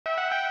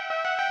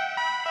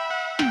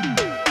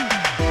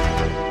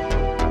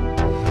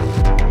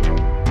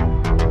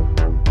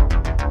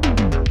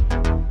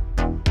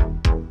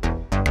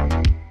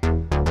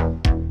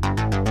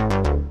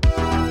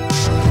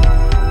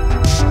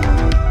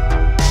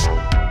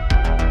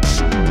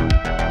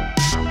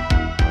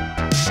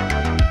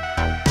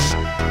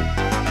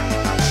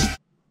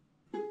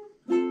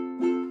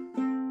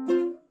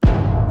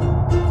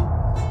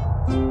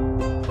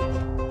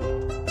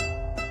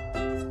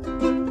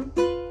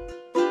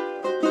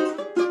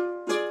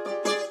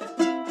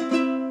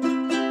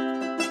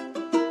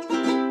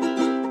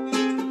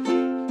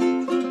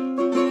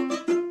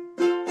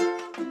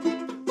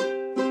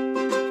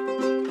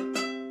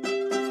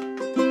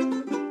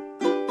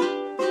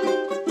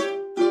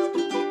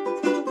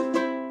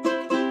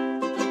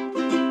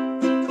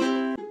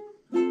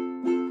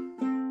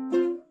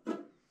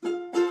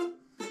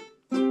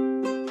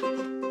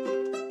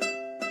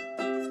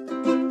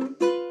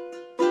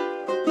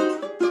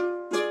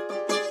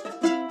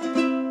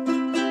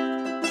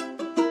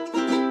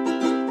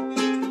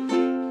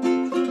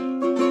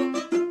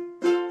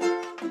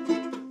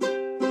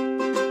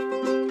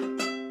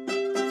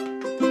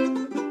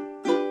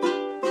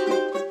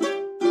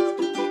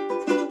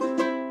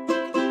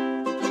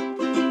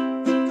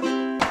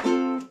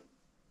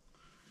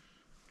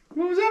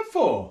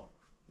For?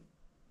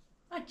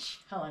 I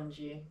challenge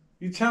you.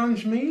 You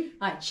challenge me?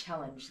 I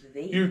challenge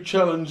thee. You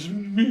challenge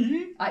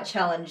me? I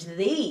challenge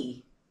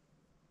thee.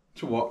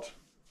 To what?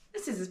 A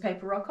scissors,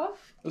 paper, rock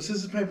off. A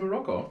scissors, paper,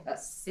 rock off? A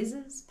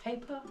scissors,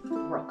 paper,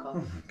 rock off.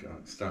 Oh my god,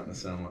 it's starting to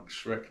sound like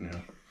Shrek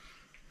now.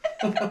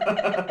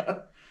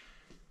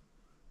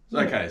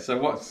 Okay, so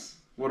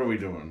what are we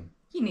doing?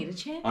 You need a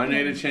champion. I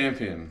need a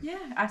champion.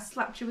 Yeah, I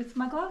slapped you with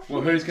my glove.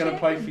 Well, who's going to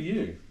play for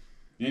you?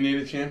 You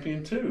need a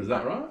champion too, is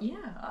that right?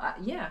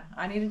 Yeah,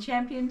 I need a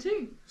champion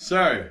too.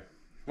 So,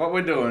 what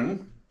we're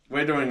doing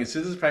a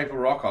scissors, paper,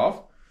 rock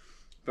off,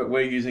 but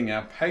we're using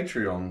our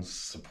Patreon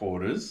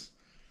supporters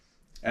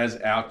as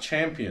our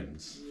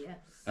champions. Yes.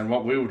 And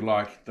what we would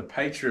like the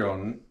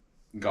Patreon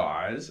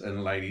guys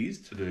and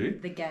ladies to do,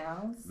 the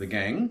gals, the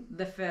gang,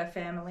 the fur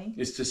family,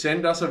 is to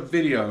send us a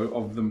video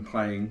of them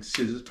playing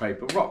scissors,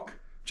 paper, rock.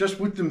 Just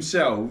with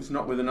themselves,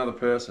 not with another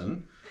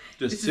person.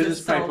 Just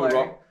scissors, paper,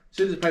 rock.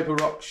 Scissors, paper,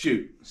 rock,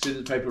 shoot.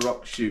 Scissors, paper,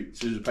 rock, shoot.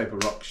 Scissors, paper,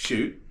 rock,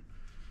 shoot.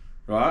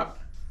 Right?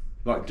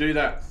 Like, do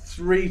that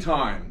 3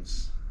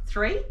 times.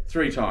 3?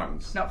 3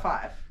 times. Not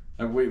 5.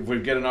 And if we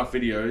get enough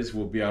videos,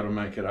 we'll be able to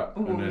make it up.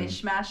 We'll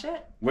mishmash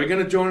it. We're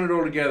going to join it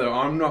all together.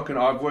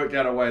 I've worked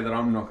out a way that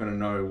I'm not going to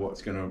know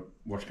what's going to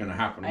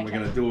happen. Okay. We're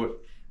going to do it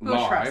live.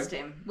 We'll trust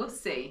him. We'll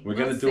see. We're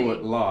going to do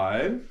it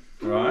live.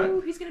 Right?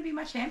 Ooh, who's going to be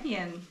my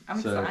champion? I'm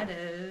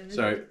excited.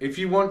 So, if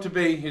you want to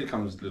be... Here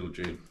comes little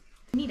Jude.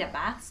 Need a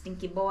bath,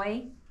 stinky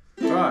boy.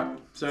 Right.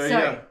 So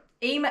yeah.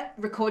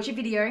 Record your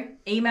video.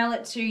 Email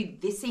it to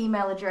this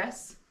email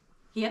address.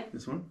 Here.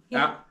 This one?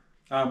 Yeah.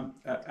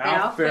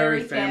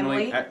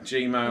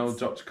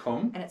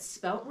 ourfurryfamily@gmail.com. And it's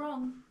spelt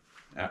wrong.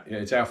 Yeah,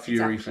 it's our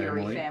Fury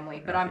Family.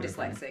 Family. But I'm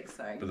dyslexic,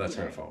 so... But that's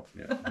her fault.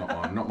 Yeah, not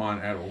mine. Not mine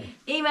at all.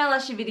 Email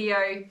us your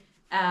video.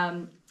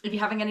 If you're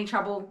having any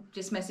trouble,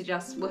 just message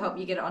us. We'll help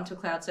you get it onto a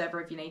cloud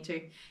server if you need to.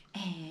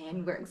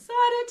 And we're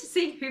excited to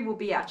see who will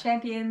be our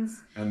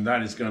champions. And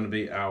that is going to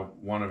be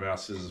one of our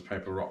scissors,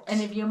 paper, rocks. And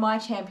if you're my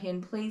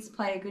champion, please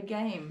play a good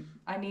game.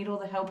 I need all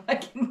the help I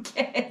can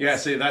get. Yeah,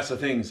 see, that's the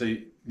thing. So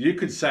you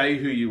could say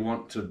who you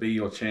want to be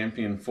your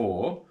champion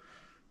for,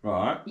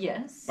 right?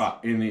 Yes.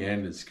 But in the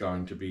end, it's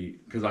going to be...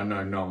 Because I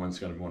know no one's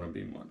going to want to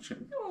be my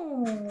champion.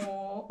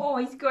 Oh,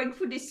 he's going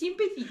for the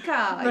sympathy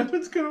card. No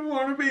one's going to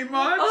want to be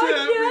my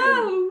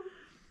champion.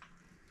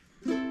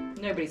 No.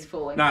 Nobody's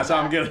falling. No, so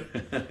I'm going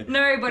to...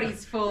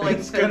 Nobody's falling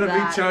It's going to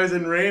be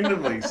chosen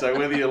randomly. So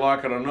whether you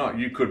like it or not,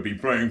 you could be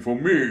praying for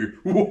me.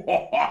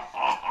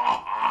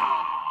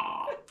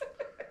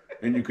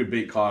 And you could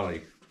beat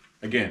Kylie.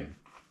 Again.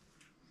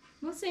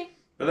 We'll see.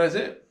 But that's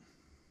it.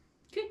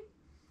 Good.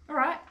 All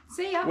right.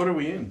 See ya. What are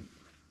we in?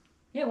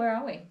 Yeah, where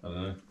are we? I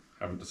don't know.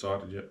 Haven't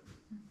decided yet.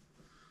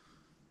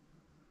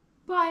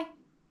 Bye.